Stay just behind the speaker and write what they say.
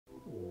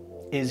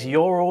Is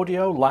your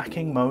audio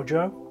lacking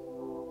mojo?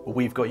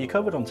 We've got you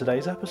covered on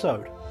today's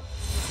episode.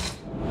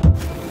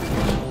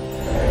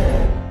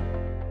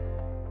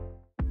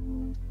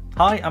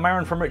 Hi, I'm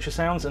Aaron from Richer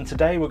Sounds, and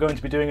today we're going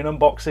to be doing an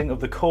unboxing of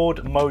the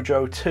Chord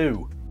Mojo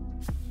 2.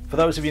 For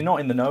those of you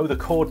not in the know, the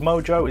Chord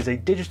Mojo is a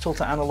digital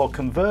to analog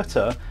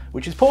converter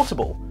which is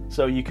portable,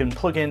 so you can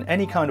plug in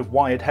any kind of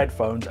wired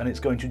headphones and it's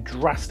going to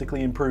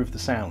drastically improve the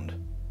sound.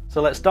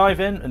 So let's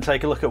dive in and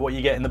take a look at what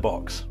you get in the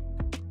box.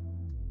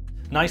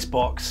 Nice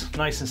box,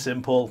 nice and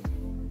simple.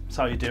 That's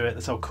how you do it,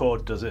 that's how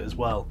Chord does it as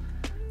well.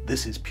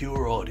 This is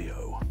pure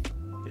audio.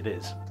 It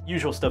is.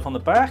 Usual stuff on the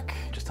back,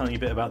 just telling you a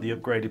bit about the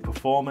upgraded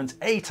performance.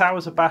 8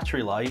 hours of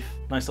battery life.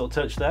 Nice little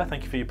touch there,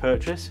 thank you for your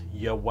purchase.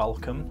 You're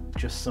welcome.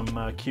 Just some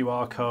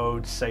QR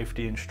codes,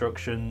 safety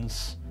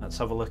instructions. Let's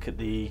have a look at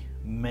the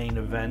main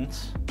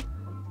event.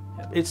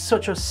 It's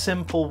such a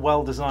simple,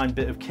 well-designed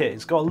bit of kit.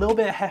 It's got a little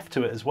bit of heft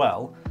to it as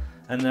well.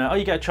 And oh,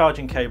 you get a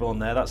charging cable on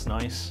there, that's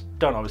nice.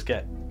 Don't always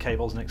get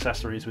cables and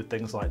accessories with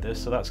things like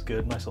this, so that's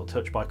good. Nice little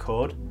touch by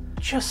Chord.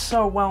 Just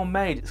so well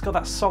made. It's got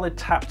that solid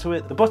tap to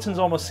it. The buttons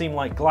almost seem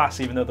like glass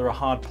even though they're a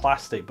hard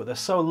plastic, but they're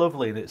so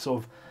lovely and it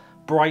sort of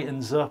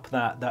brightens up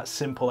that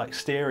simple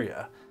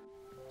exterior.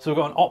 So we've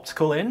got an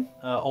optical in,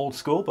 old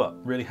school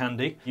but really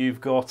handy.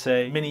 You've got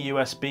a mini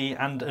USB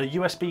and a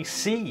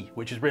USB-C,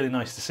 which is really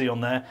nice to see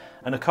on there,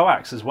 and a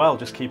coax as well,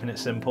 just keeping it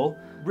simple.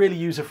 Really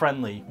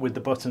user-friendly with the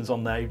buttons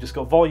on there. You've just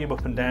got volume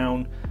up and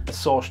down, a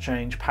source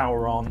change,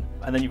 power on,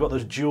 and then you've got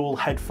those dual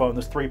headphone,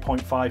 those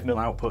 3.5mm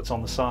outputs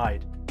on the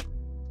side.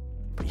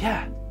 But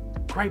yeah,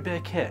 great bit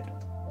of kit.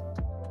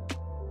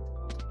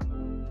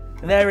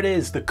 And there it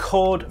is, the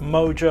Chord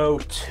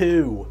Mojo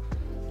 2.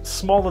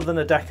 Smaller than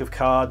a deck of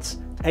cards,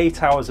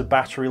 8 hours of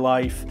battery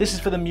life. This is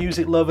for the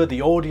music lover,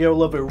 the audio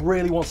lover who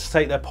really wants to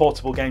take their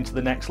portable game to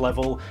the next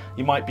level.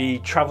 You might be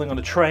traveling on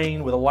a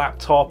train with a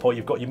laptop, or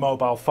you've got your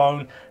mobile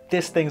phone.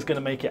 This thing's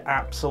gonna make it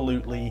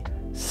absolutely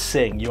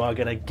sing. You are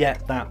gonna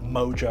get that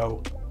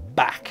mojo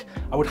back.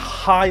 I would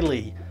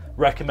highly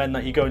recommend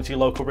that you go into your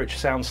local Richer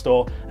Sound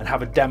store and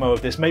have a demo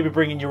of this. Maybe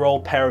bring in your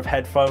old pair of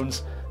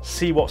headphones,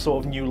 see what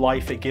sort of new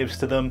life it gives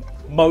to them.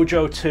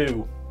 Mojo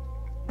 2.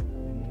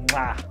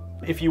 Mwah.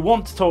 If you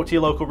want to talk to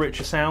your local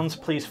Richer Sounds,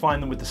 please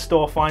find them with the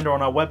store finder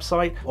on our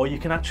website, or you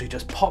can actually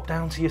just pop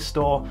down to your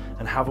store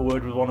and have a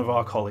word with one of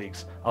our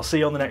colleagues. I'll see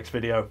you on the next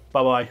video.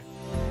 Bye bye.